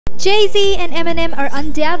Jay-Z and Eminem are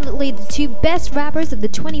undoubtedly the two best rappers of the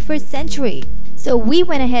 21st century. So we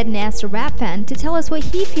went ahead and asked a rap fan to tell us what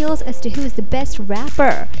he feels as to who is the best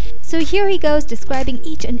rapper. So here he goes describing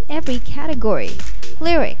each and every category.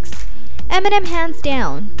 Lyrics. Eminem hands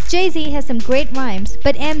down. Jay-Z has some great rhymes,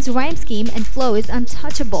 but M's rhyme scheme and flow is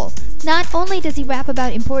untouchable. Not only does he rap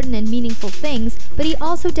about important and meaningful things, but he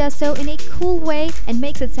also does so in a cool way and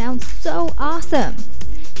makes it sound so awesome.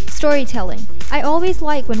 Storytelling. I always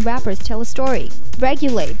like when rappers tell a story.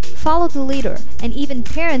 Regulate, follow the leader, and even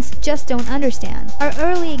parents just don't understand are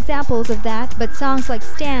early examples of that, but songs like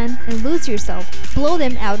Stand and Lose Yourself blow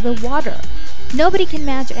them out of the water. Nobody can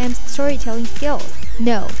match M's storytelling skills.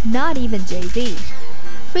 No, not even Jay-Z.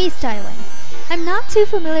 Freestyling. I'm not too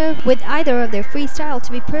familiar with either of their freestyle,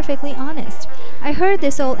 to be perfectly honest. I heard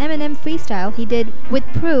this old Eminem freestyle he did with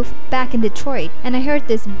Proof back in Detroit, and I heard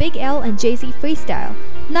this Big L and Jay-Z freestyle.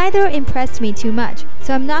 Neither impressed me too much,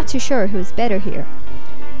 so I'm not too sure who's better here.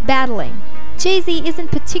 Battling. Jay-Z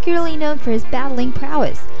isn't particularly known for his battling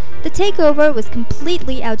prowess. The Takeover was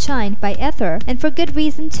completely outshined by Ether, and for good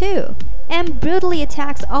reason too. M brutally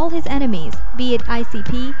attacks all his enemies, be it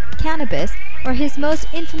ICP, Cannabis, or his most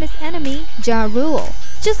infamous enemy, Ja Rule.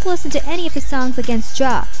 Just listen to any of his songs against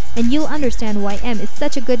Ja, and you'll understand why M is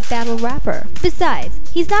such a good battle rapper. Besides,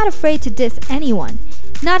 he's not afraid to diss anyone.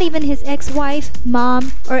 Not even his ex-wife,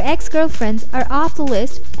 mom, or ex-girlfriends are off the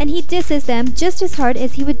list, and he disses them just as hard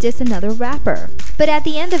as he would diss another rapper. But at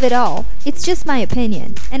the end of it all, it's just my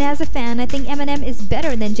opinion, and as a fan, I think Eminem is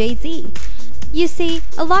better than Jay-Z. You see,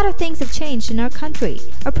 a lot of things have changed in our country.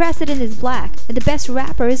 Our president is black, and the best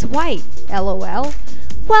rapper is white. LOL.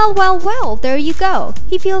 Well, there you go.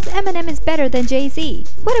 He feels Eminem is better than Jay-Z.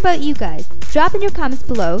 What about you guys? Drop in your comments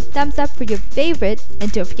below, thumbs up for your favorite, and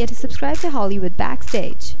don't forget to subscribe to Hollywood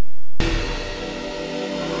Backstage.